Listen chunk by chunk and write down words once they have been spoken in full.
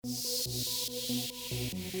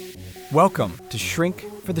Welcome to Shrink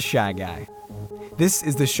for the Shy Guy. This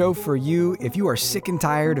is the show for you if you are sick and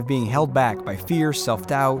tired of being held back by fear,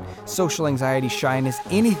 self-doubt, social anxiety, shyness,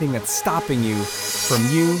 anything that's stopping you from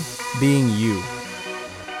you being you.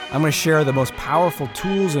 I'm going to share the most powerful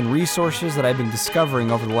tools and resources that I've been discovering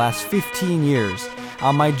over the last 15 years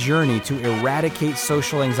on my journey to eradicate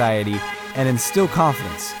social anxiety and instill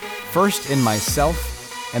confidence, first in myself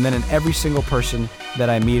and then in every single person that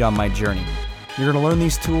I meet on my journey. You're going to learn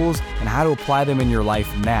these tools and how to apply them in your life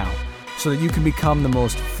now so that you can become the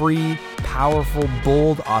most free, powerful,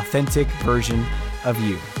 bold, authentic version of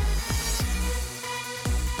you.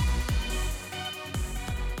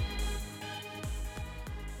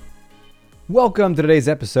 Welcome to today's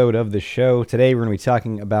episode of the show. Today we're going to be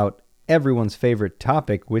talking about everyone's favorite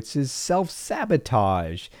topic, which is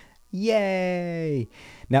self-sabotage. Yay!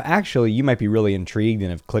 Now, actually, you might be really intrigued and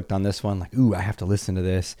have clicked on this one, like, ooh, I have to listen to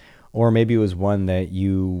this. Or maybe it was one that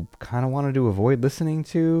you kind of wanted to avoid listening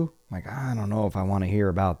to. Like, I don't know if I want to hear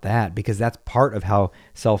about that, because that's part of how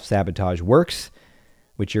self-sabotage works,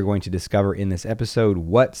 which you're going to discover in this episode.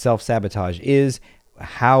 What self-sabotage is,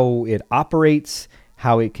 how it operates,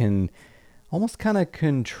 how it can almost kind of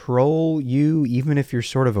control you, even if you're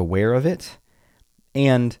sort of aware of it,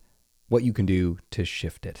 and what you can do to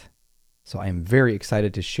shift it. So I am very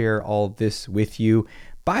excited to share all this with you.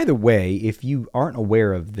 By the way, if you aren't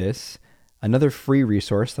aware of this, another free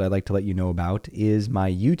resource that I'd like to let you know about is my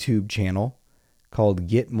YouTube channel called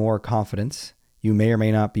Get More Confidence. You may or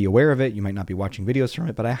may not be aware of it. You might not be watching videos from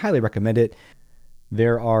it, but I highly recommend it.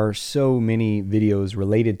 There are so many videos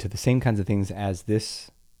related to the same kinds of things as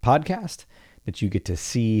this podcast that you get to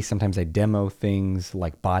see. Sometimes I demo things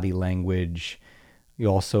like body language. You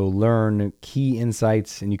also learn key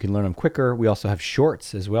insights and you can learn them quicker. We also have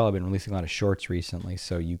shorts as well. I've been releasing a lot of shorts recently,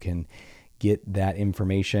 so you can get that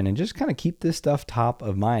information and just kind of keep this stuff top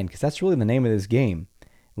of mind, because that's really the name of this game.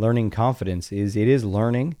 Learning confidence is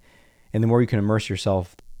learning, and the more you can immerse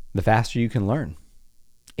yourself, the faster you can learn.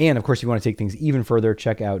 And of course, if you want to take things even further,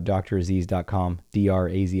 check out draziz.com,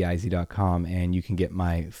 draziz.com, and you can get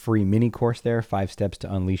my free mini course there, 5 Steps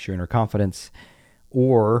to Unleash Your Inner Confidence,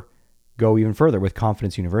 or go even further with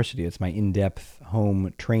Confidence University. It's my in-depth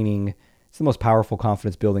home training. It's the most powerful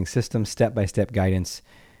confidence building system, step-by-step guidance,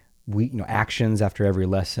 actions after every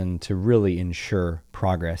lesson to really ensure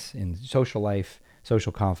progress in social life,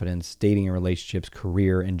 social confidence, dating and relationships,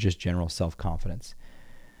 career, and just general self-confidence.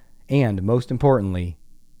 And most importantly,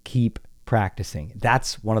 keep practicing.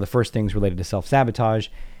 That's one of the first things related to self-sabotage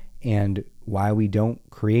and why we don't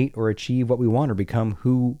create or achieve what we want or become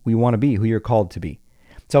who we want to be, who you're called to be.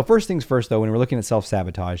 So first things first, though, when we're looking at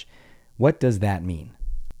self-sabotage, what does that mean?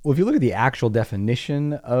 Well, if you look at the actual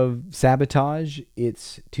definition of sabotage,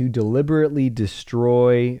 it's to deliberately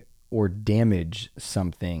destroy or damage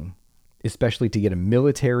something, especially to get a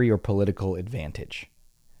military or political advantage.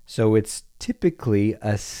 So it's typically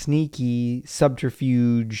a sneaky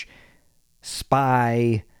subterfuge,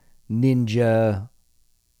 spy, ninja,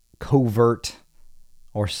 covert,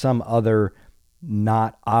 or some other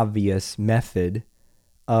not obvious method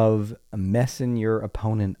of messing your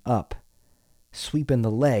opponent up, sweeping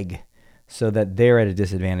the leg so that they're at a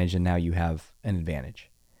disadvantage and now you have an advantage.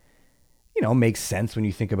 Makes sense when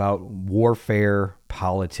you think about warfare,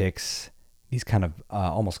 politics, these kind of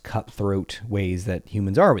almost cutthroat ways that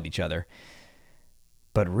humans are with each other.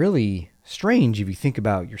 But really strange if you think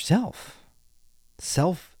about yourself.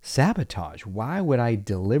 Self-sabotage. Why would I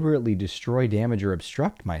deliberately destroy, damage, or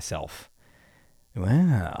obstruct myself?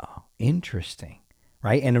 Wow, interesting.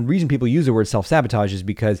 Right? And the reason people use the word self-sabotage is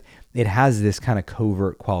because it has this kind of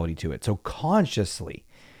covert quality to it. So consciously,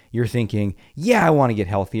 you're thinking, yeah, I want to get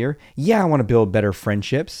healthier. Yeah, I want to build better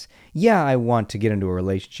friendships. Yeah, I want to get into a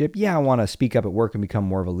relationship. Yeah, I want to speak up at work and become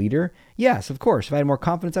more of a leader. Yes, of course. If I had more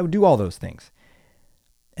confidence, I would do all those things.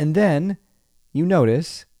 And then you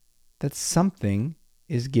notice that something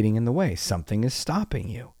is getting in the way. Something is stopping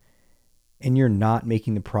you. And you're not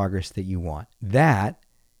making the progress that you want. That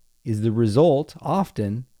is the result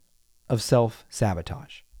often of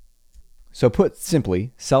self-sabotage. So put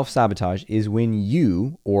simply, self-sabotage is when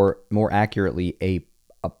you, or more accurately,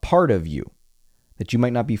 a part of you that you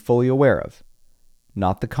might not be fully aware of,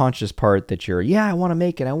 not the conscious part that you're, I want to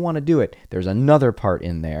make it, I want to do it. There's another part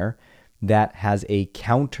in there that has a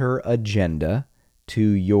counter agenda to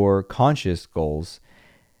your conscious goals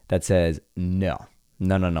that says, no,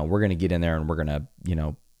 we're going to get in there and we're going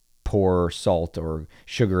to, pour salt or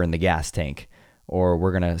sugar in the gas tank, or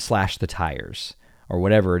we're going to slash the tires, or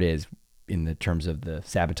whatever it is in the terms of the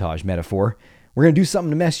sabotage metaphor. We're going to do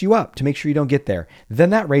something to mess you up to make sure you don't get there. Then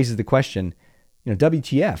that raises the question,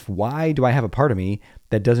 WTF? Why do I have a part of me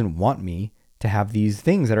that doesn't want me to have these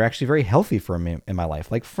things that are actually very healthy for me in my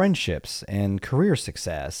life, like friendships and career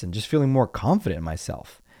success and just feeling more confident in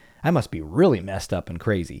myself? I must be really messed up and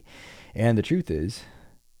crazy. And the truth is,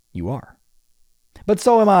 you are. But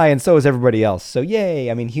so am I, and so is everybody else. So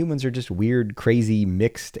yay. I mean, humans are just weird, crazy,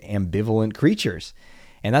 mixed, ambivalent creatures.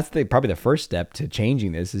 And that's probably the first step to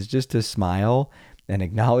changing this, is just to smile and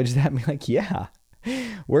acknowledge that and be like, yeah,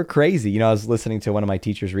 we're crazy. I was listening to one of my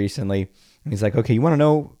teachers recently, and he's like, okay, you want to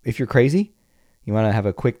know if you're crazy? You want to have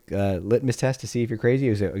a quick litmus test to see if you're crazy?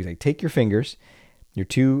 He's like, take your fingers, your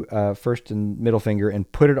two first and middle finger,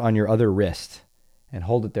 and put it on your other wrist and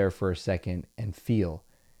hold it there for a second and feel.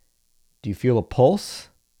 Do you feel a pulse?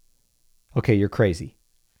 Okay, you're crazy,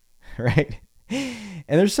 right? And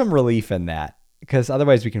there's some relief in that, because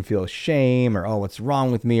otherwise we can feel shame or, oh, what's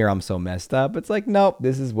wrong with me, or I'm so messed up. It's like, nope,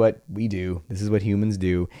 this is what we do. This is what humans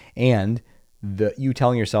do. And you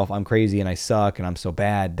telling yourself I'm crazy and I suck and I'm so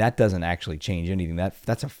bad, that doesn't actually change anything.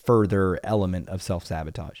 That's a further element of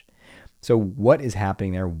self-sabotage. So what is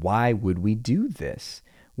happening there? Why would we do this?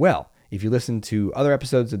 Well, if you listen to other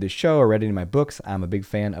episodes of this show or read any of my books, I'm a big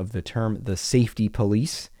fan of the term the safety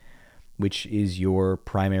police, which is your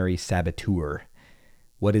primary saboteur.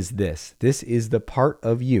 What is this? This is the part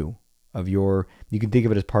of you, you can think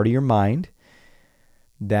of it as part of your mind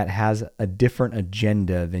that has a different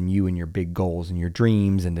agenda than you and your big goals and your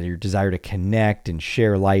dreams and your desire to connect and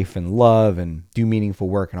share life and love and do meaningful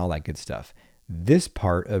work and all that good stuff. This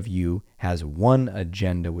part of you has one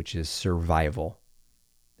agenda, which is survival.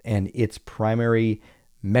 And its primary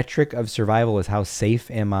metric of survival is, how safe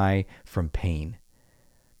am I from pain?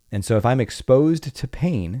 And so if I'm exposed to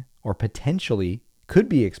pain, or potentially could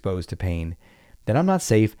be exposed to pain, then I'm not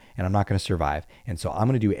safe and I'm not going to survive. And so I'm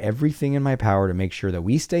going to do everything in my power to make sure that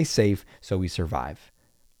we stay safe so we survive.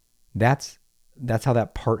 That's how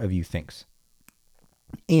that part of you thinks.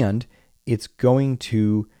 And it's going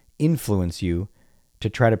to influence you to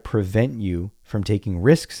try to prevent you from taking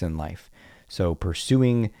risks in life. So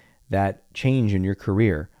pursuing that change in your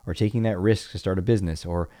career, or taking that risk to start a business,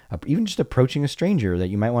 or even just approaching a stranger that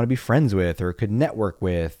you might want to be friends with or could network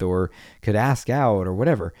with or could ask out or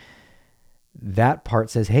whatever. That part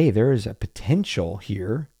says, hey, there is a potential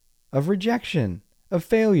here of rejection, of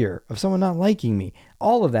failure, of someone not liking me.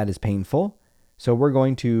 All of that is painful. So we're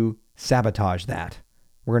going to sabotage that.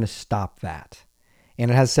 We're going to stop that.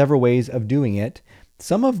 And it has several ways of doing it.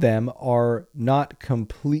 Some of them are not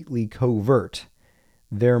completely covert.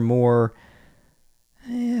 They're more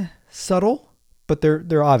subtle, but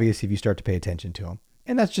they're obvious if you start to pay attention to them.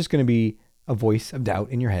 And that's just going to be a voice of doubt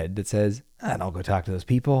in your head that says, don't go talk to those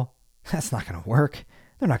people. That's not going to work.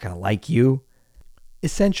 They're not going to like you.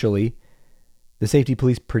 Essentially, the safety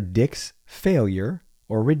police predicts failure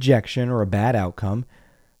or rejection or a bad outcome.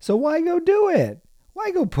 So why go do it? Why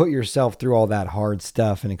go put yourself through all that hard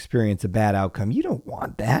stuff and experience a bad outcome? You don't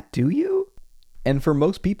want that, do you? And for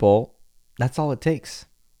most people, that's all it takes.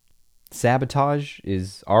 Sabotage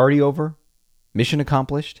is already over, mission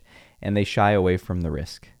accomplished, and they shy away from the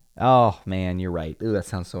risk. Oh man, you're right. Ooh, that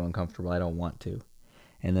sounds so uncomfortable. I don't want to.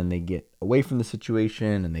 And then they get away from the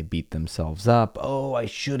situation and they beat themselves up. Oh, I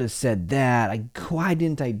should have said that. Why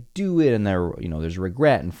didn't I do it? And there's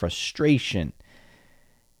regret and frustration.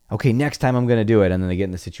 Okay, next time I'm going to do it. And then they get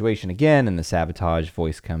in the situation again, and the sabotage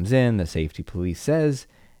voice comes in. The safety police says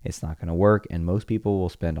it's not going to work. And most people will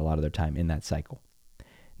spend a lot of their time in that cycle.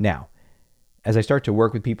 Now, as I start to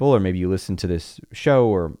work with people, or maybe you listen to this show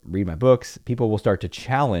or read my books, people will start to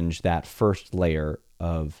challenge that first layer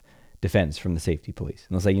of defense from the safety police.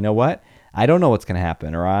 And they'll say, you know what? I don't know what's going to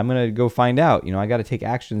happen, or I'm going to go find out. I got to take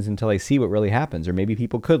actions until I see what really happens, or maybe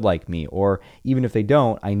people could like me, or even if they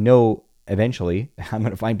don't, I know eventually I'm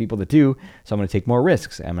going to find people that do, so I'm going to take more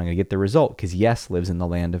risks, and I'm going to get the result, because yes lives in the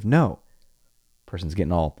land of no. Person's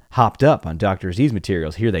getting all hopped up on Dr. Aziz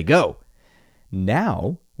materials. Here they go.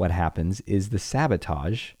 Now, what happens is the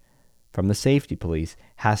sabotage from the safety police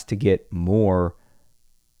has to get more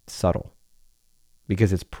subtle,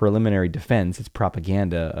 because its preliminary defense, its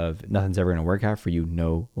propaganda of nothing's ever going to work out for you,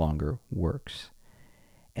 no longer works.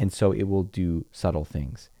 And so it will do subtle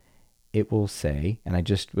things. It will say, and I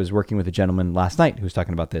just was working with a gentleman last night who was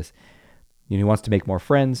talking about this. He wants to make more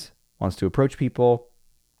friends, wants to approach people,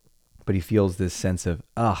 but he feels this sense of,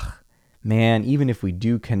 man, even if we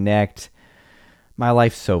do connect, my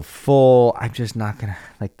life's so full, I'm just not going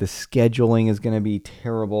to, the scheduling is going to be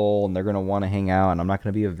terrible, and they're going to want to hang out, and I'm not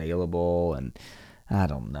going to be available, and I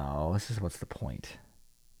don't know. What's the point?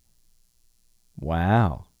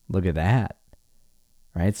 Wow, look at that.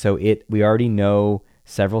 Right? So we already know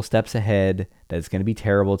several steps ahead, that it's going to be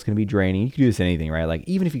terrible, it's going to be draining. You can do this in anything, right? Like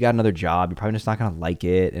even if you got another job, you're probably just not going to like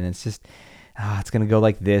it, and it's just, it's going to go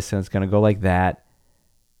like this and it's going to go like that.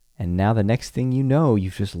 And now the next thing you know,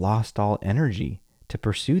 you've just lost all energy to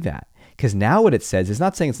pursue that. Because now what it says is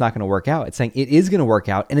not saying it's not going to work out. It's saying it is going to work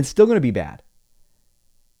out and it's still going to be bad.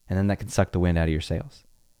 And then that can suck the wind out of your sails.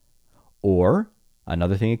 Or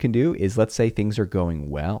another thing it can do is, let's say things are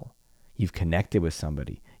going well. You've connected with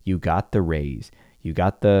somebody. You got the raise. You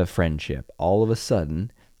got the friendship. All of a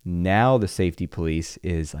sudden, now the safety police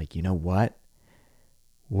is like, you know what?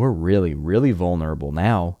 We're really, really vulnerable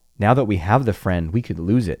now. Now that we have the friend, we could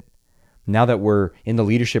lose it. Now that we're in the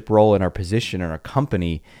leadership role in our position in our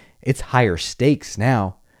company, it's higher stakes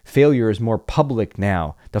now. Failure is more public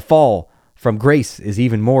now. The fall from grace is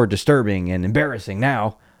even more disturbing and embarrassing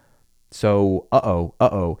now. So,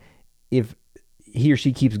 if he or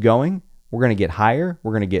she keeps going, we're going to get higher.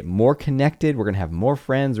 We're going to get more connected. We're going to have more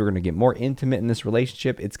friends. We're going to get more intimate in this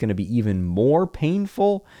relationship. It's going to be even more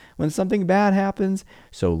painful when something bad happens.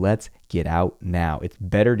 So let's get out now. It's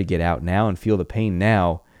better to get out now and feel the pain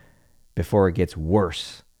now before it gets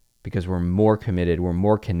worse, because we're more committed, we're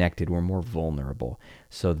more connected, we're more vulnerable.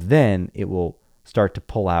 So then it will start to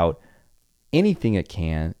pull out anything it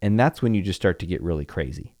can, and that's when you just start to get really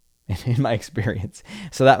crazy, in my experience.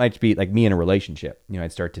 So that might be like me in a relationship.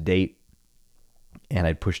 I'd start to date, and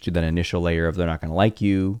I'd push through that initial layer of they're not going to like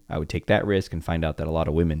you. I would take that risk and find out that a lot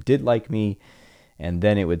of women did like me, and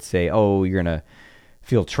then it would say, oh, you're going to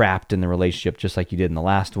feel trapped in the relationship just like you did in the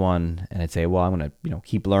last one. And I'd say, well, I'm going to,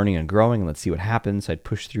 keep learning and growing and let's see what happens. So I'd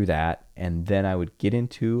push through that. And then I would get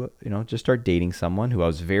into, just start dating someone who I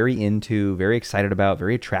was very into, very excited about,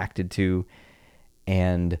 very attracted to.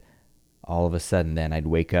 And all of a sudden then I'd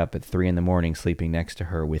wake up at 3 a.m. sleeping next to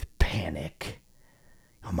her with panic.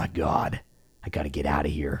 Oh my God, I got to get out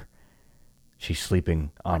of here. She's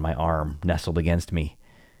sleeping on my arm, nestled against me.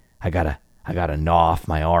 I gotta gnaw off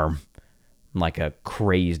my arm. I'm like a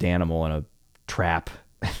crazed animal in a trap,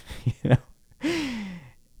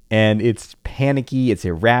 And it's panicky, it's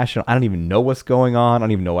irrational. I don't even know what's going on. I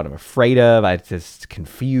don't even know what I'm afraid of. I'm just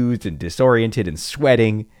confused and disoriented and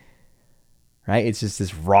sweating, right? It's just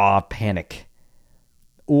this raw panic.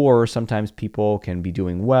 Or sometimes people can be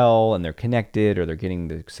doing well and they're connected or they're getting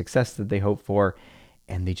the success that they hope for,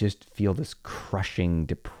 and they just feel this crushing,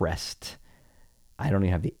 depressed, I don't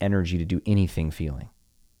even have the energy to do anything feeling.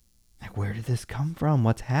 Like, where did this come from?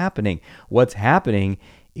 What's happening? What's happening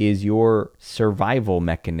is your survival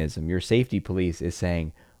mechanism, your safety police is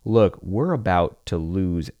saying, look, we're about to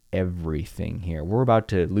lose everything here. We're about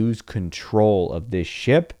to lose control of this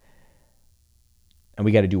ship, and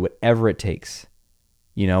we got to do whatever it takes.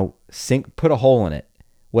 Sink, put a hole in it.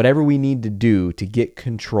 Whatever we need to do to get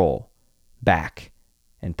control back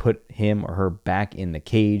and put him or her back in the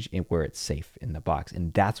cage where it's safe in the box.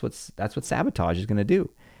 And that's what sabotage is going to do.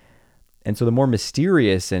 And so the more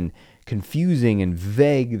mysterious and confusing and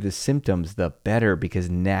vague the symptoms, the better,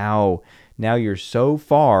 because now you're so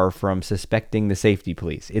far from suspecting the safety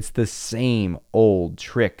police. It's the same old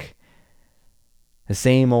trick, the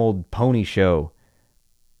same old pony show.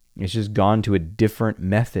 It's just gone to a different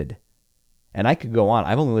method. And I could go on.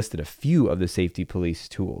 I've only listed a few of the safety police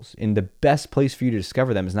tools. And the best place for you to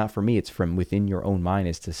discover them is not for me. It's from within your own mind,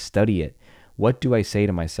 is to study it. What do I say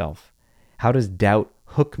to myself? How does doubt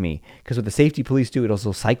hook me? Because what the safety police do, it'll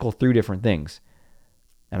also cycle through different things.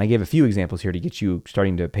 And I gave a few examples here to get you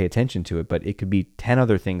starting to pay attention to it, but it could be 10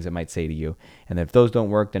 other things it might say to you. And if those don't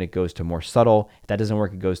work, then it goes to more subtle. If that doesn't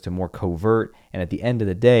work, it goes to more covert. And at the end of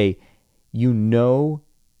the day,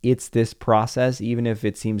 it's this process, even if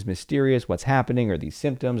it seems mysterious, what's happening, or these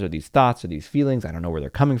symptoms, or these thoughts, or these feelings, I don't know where they're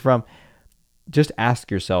coming from. Just ask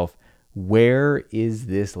yourself, where is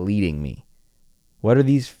this leading me? What are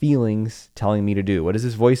these feelings telling me to do? What is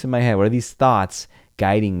this voice in my head? What are these thoughts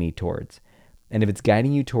guiding me towards? And if it's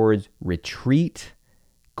guiding you towards retreat,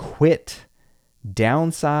 quit,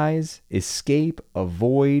 downsize, escape,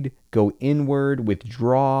 avoid, go inward,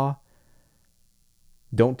 withdraw,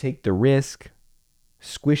 don't take the risk,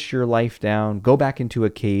 squish your life down, go back into a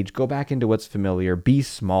cage, go back into what's familiar, be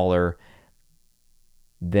smaller,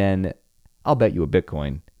 then I'll bet you a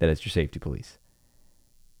Bitcoin that it's your safety police.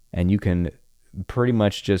 And you can pretty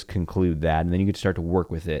much just conclude that, and then you can start to work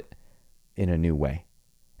with it in a new way.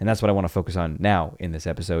 And that's what I want to focus on now in this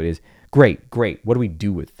episode is, great. What do we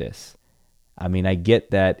do with this? I mean, I get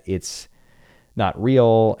that it's not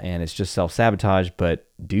real and it's just self-sabotage, but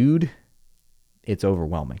dude, it's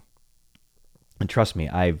overwhelming. And trust me,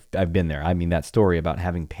 I've been there. I mean, that story about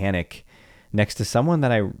having panic next to someone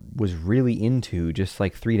that I was really into just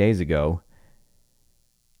like 3 days ago,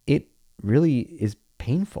 it really is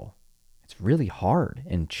painful. It's really hard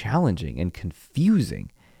and challenging and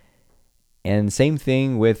confusing. And same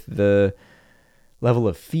thing with the level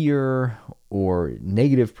of fear or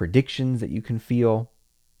negative predictions that you can feel.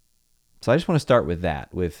 So I just want to start with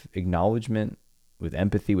that, with acknowledgement, with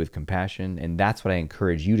empathy, with compassion. And that's what I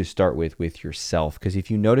encourage you to start with yourself. Because if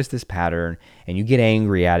you notice this pattern and you get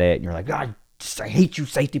angry at it and you're like, God, I hate you,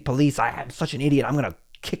 safety police. I'm such an idiot. I'm going to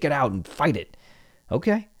kick it out and fight it.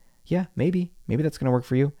 Okay. Yeah, maybe that's going to work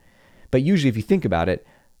for you. But usually if you think about it,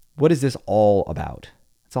 what is this all about?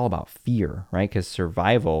 It's all about fear, right? Because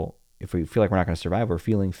survival, if we feel like we're not going to survive, we're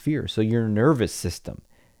feeling fear. So your nervous system,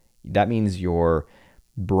 that means your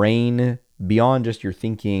brain, beyond just your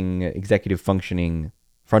thinking, executive functioning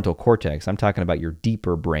frontal cortex. I'm talking about your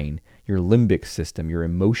deeper brain, your limbic system, your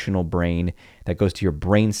emotional brain that goes to your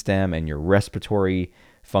brainstem and your respiratory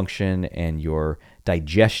function and your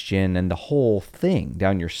digestion and the whole thing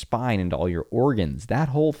down your spine into all your organs. That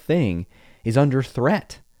whole thing is under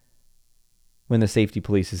threat when the safety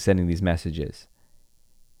police is sending these messages.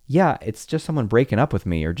 Yeah, it's just someone breaking up with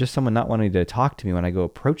me or just someone not wanting to talk to me when I go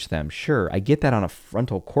approach them. Sure, I get that on a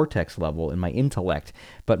frontal cortex level in my intellect,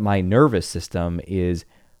 but my nervous system is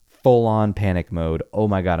full-on panic mode. Oh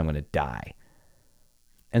my God, I'm going to die.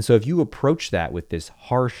 And so if you approach that with this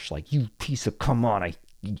harsh, like, you piece of, come on,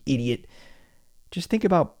 you idiot, just think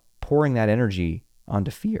about pouring that energy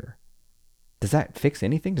onto fear. Does that fix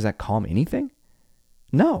anything? Does that calm anything?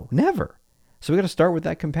 No, never. So we got to start with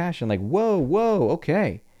that compassion. Like, whoa,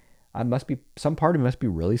 okay. Some part of me must be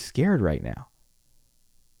really scared right now.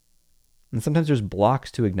 And sometimes there's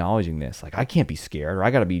blocks to acknowledging this. Like, I can't be scared, or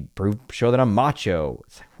I got to show that I'm macho.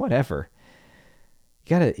 It's like, whatever.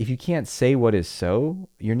 If you can't say what is so,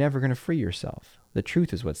 you're never going to free yourself. The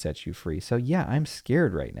truth is what sets you free. So yeah, I'm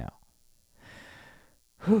scared right now.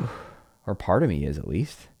 Whew. Or part of me is, at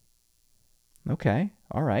least. Okay.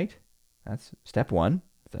 All right. That's step one.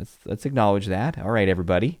 Let's acknowledge that. All right,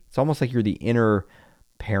 everybody. It's almost like you're the inner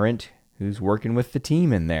parent who's working with the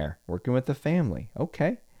team in there, working with the family.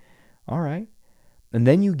 Okay. All right. And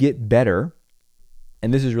then you get better.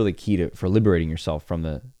 And this is really key for liberating yourself from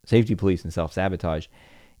the safety police and self-sabotage,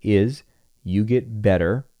 is you get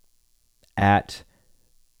better at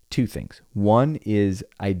two things. One is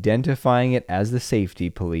identifying it as the safety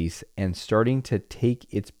police and starting to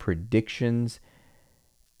take its predictions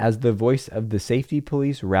as the voice of the safety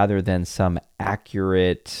police rather than some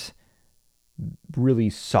accurate, really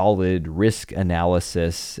solid risk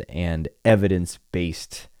analysis and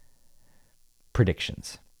evidence-based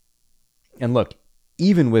predictions. And look,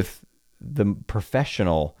 even with the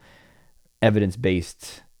professional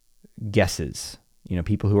evidence-based guesses,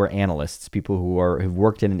 people who are analysts, people who've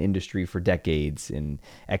worked in an industry for decades in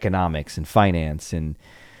economics and finance and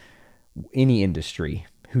any industry,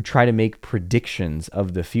 who try to make predictions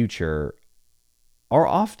of the future, are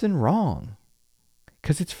often wrong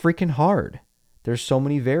because it's freaking hard. There's so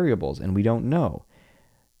many variables and we don't know.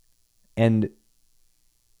 And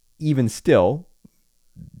even still,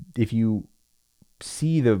 if you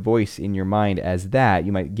see the voice in your mind as that,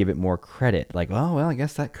 you might give it more credit. Like, oh, well, I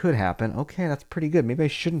guess that could happen. Okay, that's pretty good. Maybe I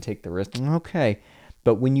shouldn't take the risk. Okay.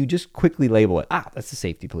 But when you just quickly label it, that's the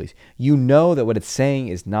safety police, you know that what it's saying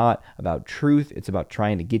is not about truth. It's about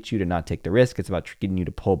trying to get you to not take the risk. It's about getting you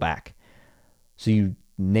to pull back. So you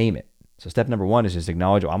name it. So step number one is just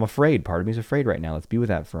acknowledge, I'm afraid. Part of me is afraid right now. Let's be with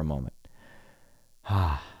that for a moment.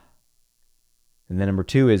 And then number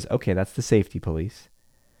two is, okay, that's the safety police.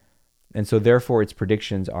 And so therefore its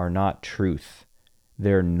predictions are not truth.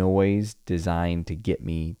 They're noise designed to get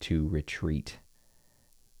me to retreat.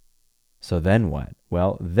 So then what?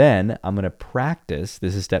 Well, then I'm going to practice,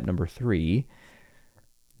 this is step number 3,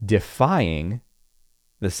 defying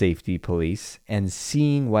the safety police and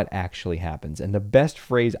seeing what actually happens. And the best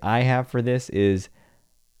phrase I have for this is,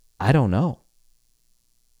 I don't know.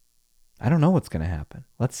 I don't know what's going to happen.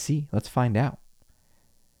 Let's see. Let's find out.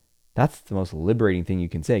 That's the most liberating thing you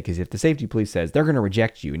can say, because if the safety police says they're going to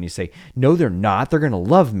reject you and you say, no, they're not, they're going to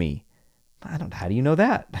love me. How do you know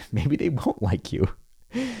that? Maybe they won't like you.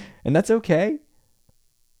 And that's okay.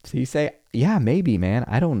 So you say, yeah, maybe, man.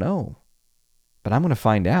 I don't know. But I'm going to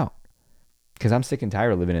find out because I'm sick and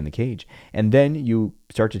tired of living in the cage. And then you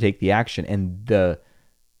start to take the action. And the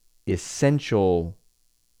essential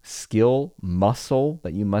skill, muscle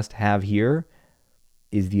that you must have here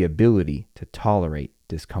is the ability to tolerate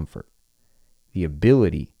discomfort. The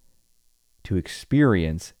ability to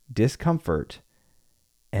experience discomfort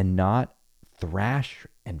and not thrash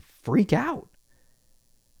and freak out.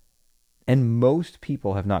 And most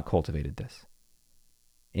people have not cultivated this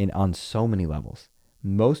on so many levels.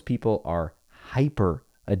 Most people are hyper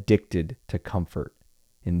addicted to comfort.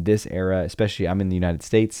 in this era, especially I'm in the United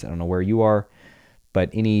States. I don't know where you are, but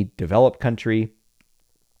any developed country,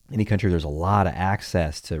 any country, there's a lot of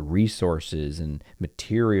access to resources and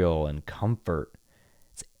material and comfort.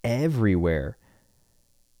 It's everywhere.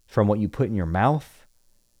 From what you put in your mouth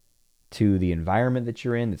to the environment that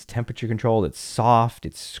you're in. It's temperature controlled. It's soft.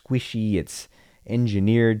 It's squishy. It's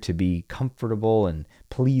engineered to be comfortable and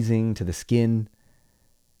pleasing to the skin.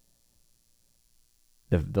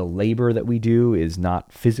 The labor that we do is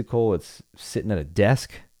not physical. It's sitting at a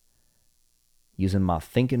desk using my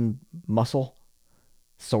thinking muscle,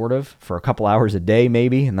 sort of, for a couple hours a day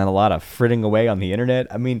maybe, and then a lot of fritting away on the internet.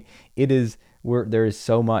 I mean, there is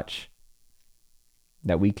so much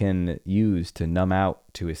that we can use to numb out,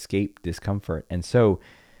 to escape discomfort. And so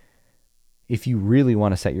if you really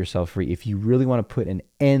want to set yourself free, if you really want to put an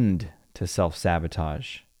end to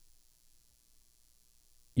self-sabotage,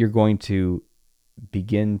 you're going to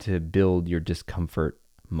begin to build your discomfort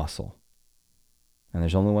muscle. And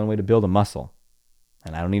there's only one way to build a muscle.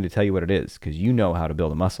 And I don't need to tell you what it is, because you know how to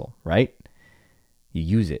build a muscle, right? You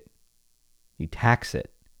use it. You tax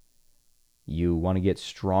it. You want to get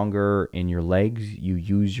stronger in your legs, you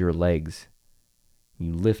use your legs.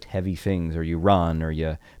 You lift heavy things, or you run, or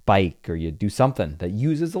you bike, or you do something that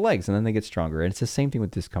uses the legs, and then they get stronger. And it's the same thing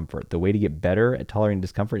with discomfort. The way to get better at tolerating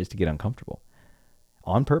discomfort is to get uncomfortable.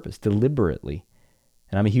 On purpose, deliberately.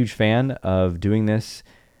 And I'm a huge fan of doing this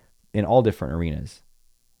in all different arenas.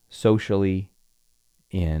 Socially,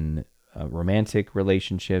 in romantic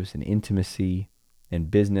relationships, in intimacy, in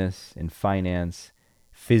business, in finance,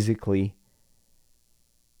 physically.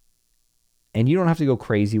 And you don't have to go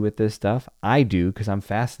crazy with this stuff. I do, because I'm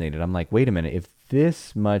fascinated. I'm like, wait a minute, if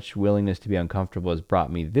this much willingness to be uncomfortable has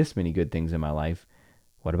brought me this many good things in my life,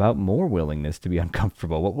 what about more willingness to be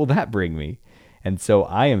uncomfortable? What will that bring me? And so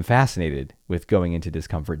I am fascinated with going into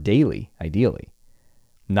discomfort daily, ideally.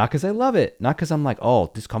 Not because I love it. Not because I'm like,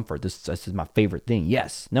 oh, discomfort, this is my favorite thing.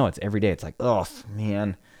 Yes. No, it's every day. It's like, oh,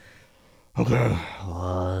 man. Okay.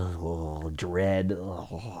 Dread.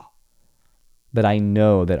 But I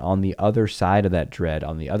know that on the other side of that dread,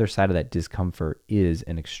 on the other side of that discomfort is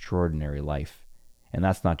an extraordinary life. And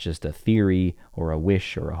that's not just a theory or a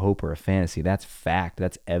wish or a hope or a fantasy. That's fact.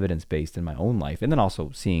 That's evidence-based in my own life. And then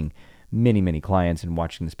also seeing many, many clients and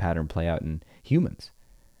watching this pattern play out in humans.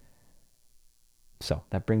 So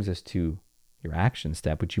that brings us to your action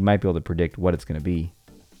step, which you might be able to predict what it's going to be.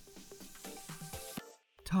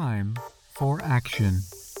 Time for action.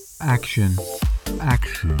 Action.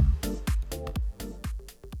 Action.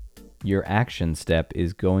 Your action step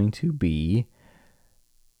is going to be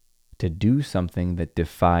to do something that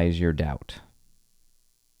defies your doubt.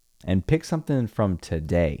 And pick something from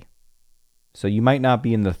today. So you might not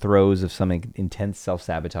be in the throes of some intense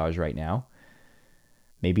self-sabotage right now.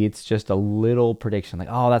 Maybe it's just a little prediction like,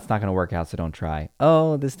 oh, that's not going to work out, so don't try.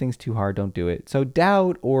 Oh, this thing's too hard, don't do it. So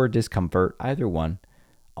doubt or discomfort, either one,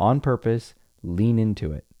 on purpose, lean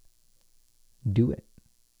into it. Do it.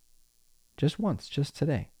 Just once, just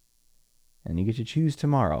today. And you get to choose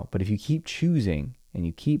tomorrow. But if you keep choosing and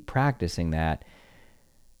you keep practicing that,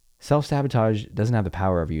 self-sabotage doesn't have the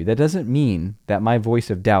power over you. That doesn't mean that my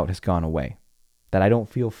voice of doubt has gone away, that I don't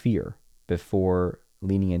feel fear before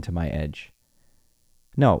leaning into my edge.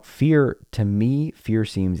 No, fear, to me, fear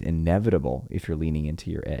seems inevitable if you're leaning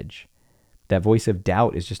into your edge. That voice of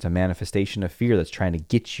doubt is just a manifestation of fear that's trying to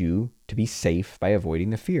get you to be safe by avoiding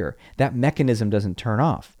the fear. That mechanism doesn't turn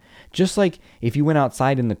off. Just like if you went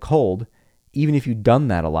outside in the cold, even if you've done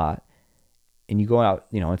that a lot, and you go out,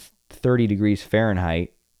 it's 30 degrees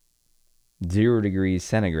Fahrenheit, 0 degrees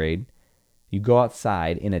centigrade, you go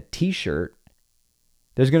outside in a t-shirt,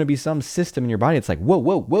 there's going to be some system in your body. It's like, whoa,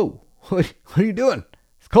 what are you doing?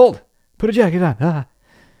 It's cold. Put a jacket on. Ah.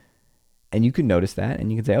 And you can notice that,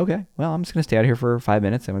 and you can say, okay, well, I'm just going to stay out here for 5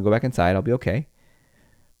 minutes. I'm going to go back inside. I'll be okay.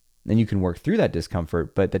 Then you can work through that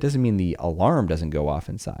discomfort, but that doesn't mean the alarm doesn't go off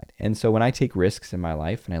inside. And so when I take risks in my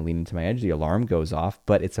life and I lean into my edge, the alarm goes off,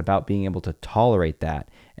 but it's about being able to tolerate that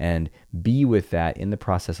and be with that in the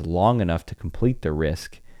process long enough to complete the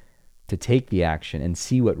risk, to take the action and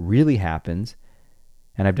see what really happens.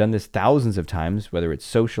 And I've done this thousands of times, whether it's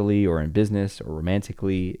socially or in business or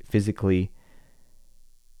romantically, physically,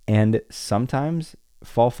 and sometimes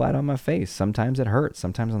fall flat on my face. Sometimes it hurts.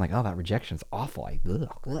 Sometimes I'm like, oh, that rejection's awful. Why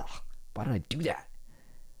did I do that?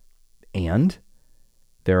 And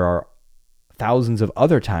there are thousands of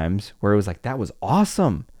other times where it was like, that was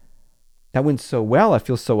awesome. That went so well. I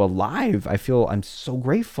feel so alive. I'm so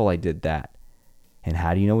grateful I did that. And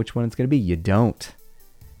how do you know which one it's going to be? You don't.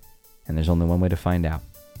 And there's only one way to find out.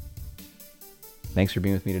 Thanks for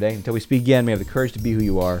being with me today. Until we speak again, may you have the courage to be who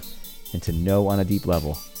you are and to know on a deep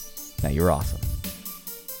level that you're awesome.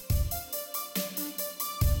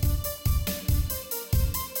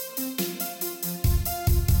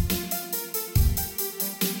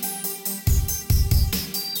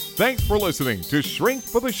 Thanks for listening to Shrink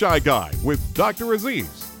for the Shy Guy with Dr.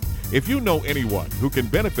 Aziz. If you know anyone who can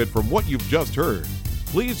benefit from what you've just heard,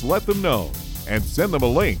 please let them know and send them a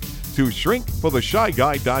link to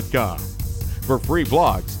shrinkfortheshyguy.com. For free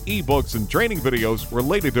blogs, ebooks, and training videos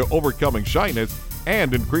related to overcoming shyness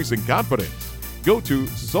and increasing confidence, go to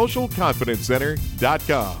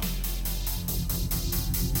socialconfidencecenter.com.